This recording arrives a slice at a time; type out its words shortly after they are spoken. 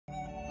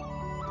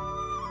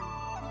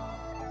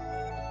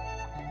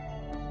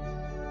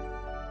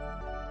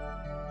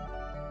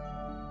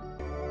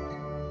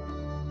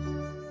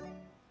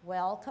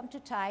Welcome to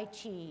Tai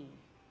Chi.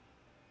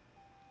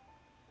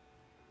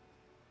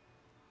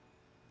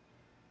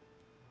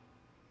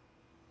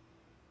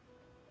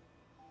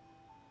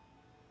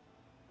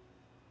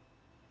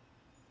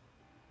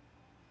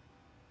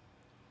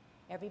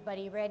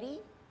 Everybody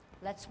ready?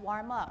 Let's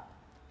warm up.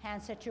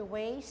 Hands at your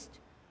waist,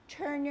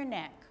 turn your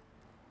neck.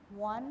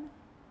 1,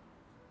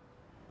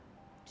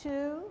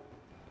 2,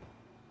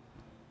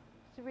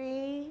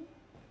 3,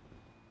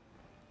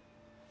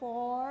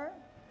 4,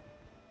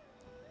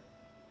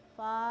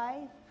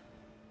 5,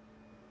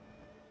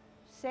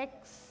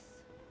 6,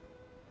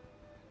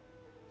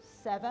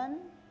 7,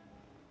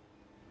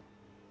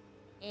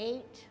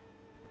 8,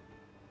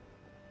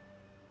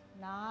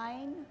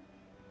 9,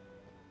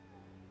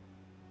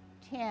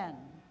 10.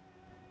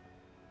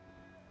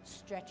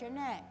 Stretch your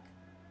neck.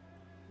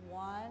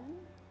 1,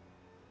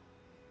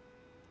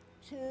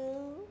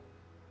 2,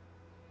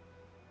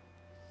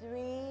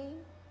 3,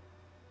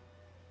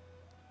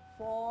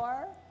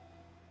 4,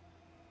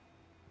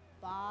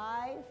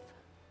 5,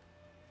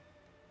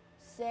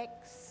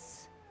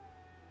 6,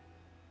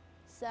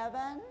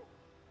 7,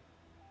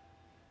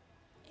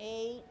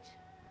 8,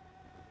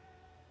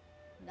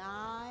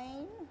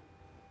 9,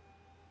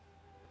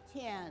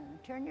 10.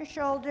 Turn your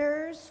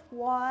shoulders.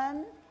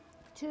 1,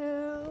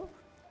 2,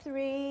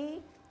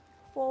 3,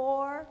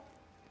 4,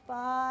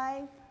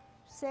 5,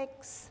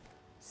 6,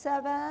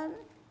 7,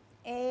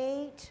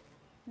 8,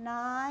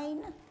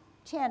 9,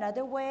 10.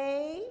 Other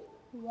way.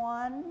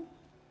 1,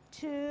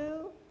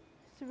 2,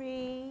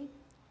 3,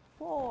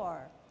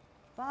 4,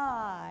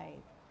 5,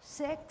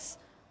 6,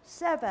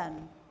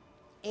 7,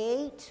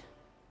 8,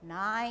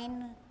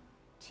 9,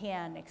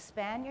 10.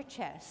 Expand your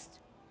chest.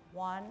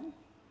 1,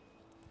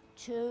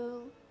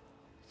 2,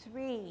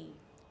 3,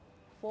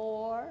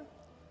 4,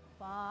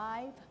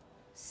 5,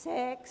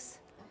 6,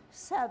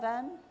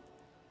 7,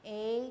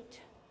 8,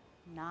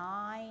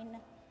 9,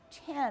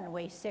 10.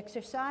 Waist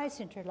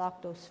exercise.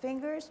 Interlock those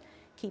fingers.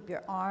 Keep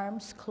your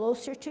arms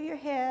closer to your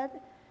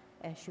head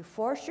as you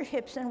force your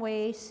hips and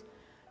waist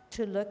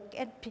to look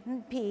at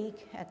and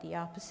peek at the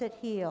opposite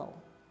heel.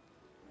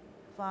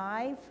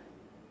 5,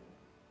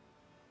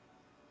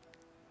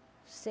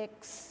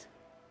 6,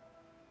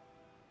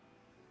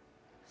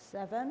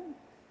 7,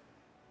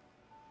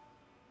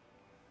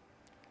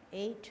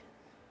 8,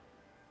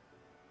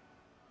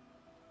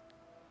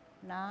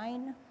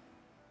 9,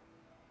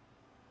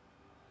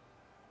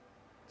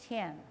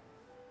 10.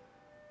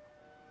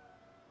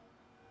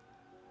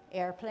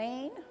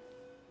 Airplane.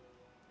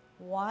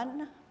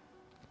 1,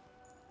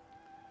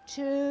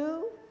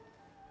 2,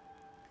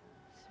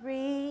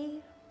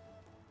 3,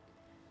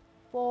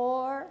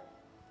 4,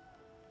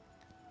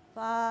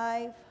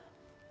 5,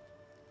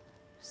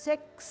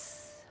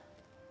 6,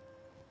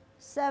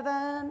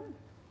 7,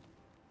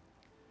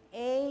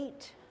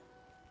 8,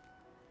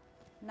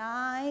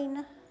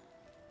 9,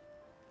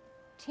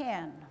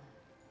 10.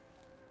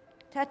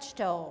 Touch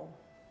toe.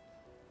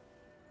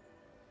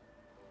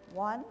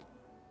 1,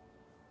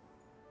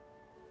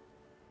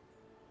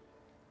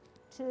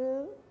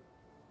 2,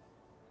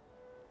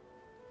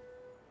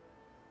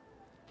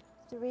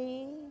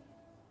 3,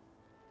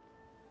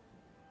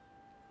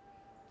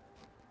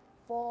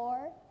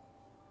 4,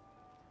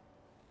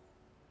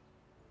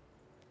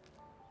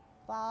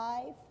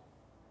 5,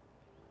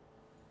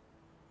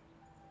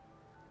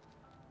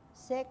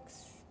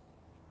 6,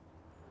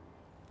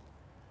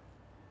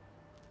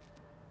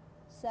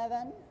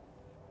 7,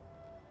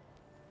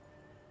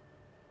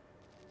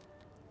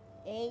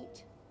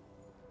 8,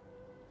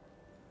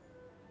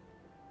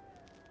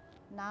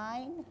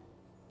 9,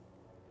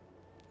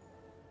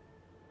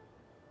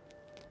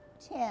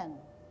 10.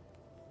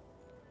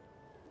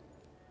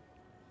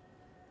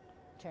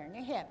 Turn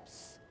your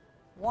hips.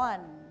 1,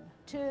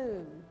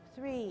 2,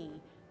 3,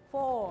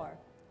 4,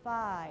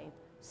 5,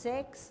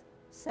 6,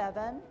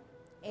 7,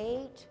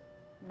 8,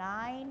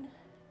 9,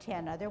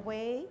 10. Other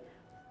way.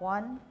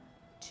 1,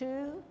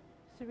 2,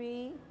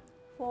 3,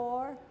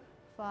 4,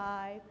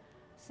 5,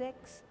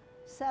 6,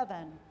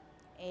 7,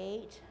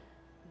 8,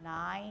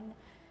 9,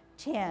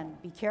 10.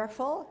 Be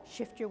careful.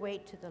 Shift your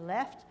weight to the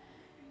left.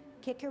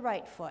 Kick your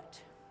right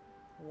foot.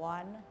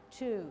 1,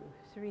 2,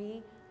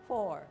 3,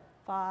 4,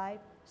 5,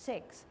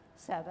 6,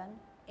 7,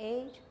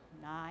 8,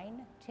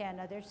 9, 10.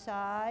 Other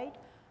side.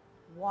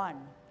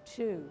 1,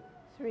 2,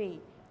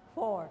 3,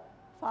 4,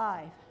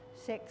 5,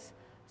 6,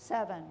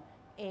 7,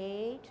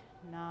 8,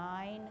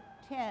 9,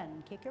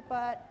 10. Kick your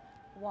butt.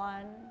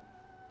 1,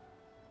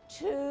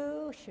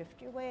 2.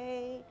 Shift your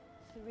weight.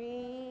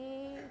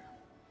 3,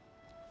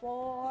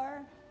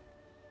 4,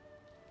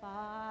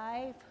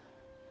 5,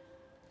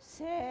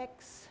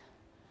 6,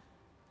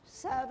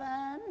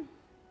 7,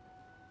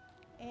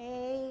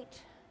 8,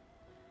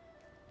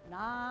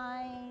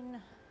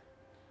 9,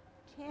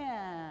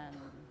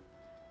 10.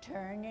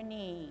 Turn your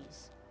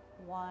knees.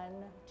 1,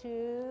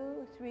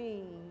 2,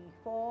 3,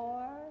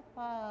 4,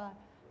 5,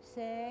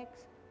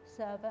 6,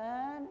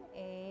 7,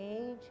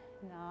 8,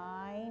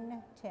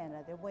 9, 10.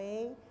 Other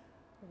way.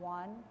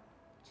 1,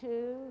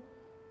 2,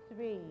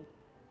 3,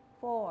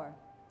 4,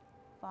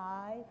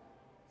 5,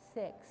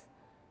 6,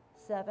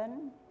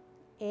 7,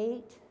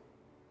 8,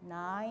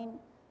 9,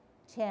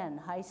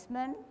 10.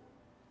 Heisman.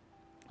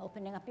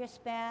 Opening up your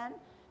span.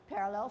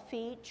 Parallel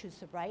feet. Choose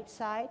the right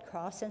side.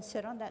 Cross and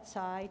sit on that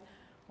side.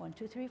 1,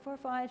 2, 3, 4,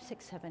 5,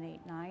 6, 7, 8,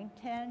 9,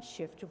 10.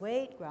 Shift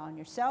weight. Ground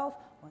yourself.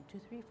 1, 2,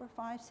 3, 4,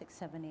 5, 6,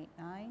 7, 8,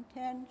 9,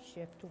 10.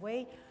 Shift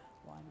weight.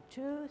 1,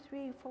 2,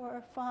 3,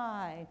 4,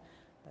 5.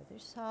 Other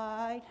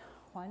side.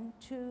 1,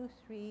 2,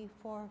 3,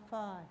 4,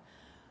 5.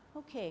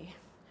 Okay.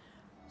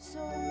 So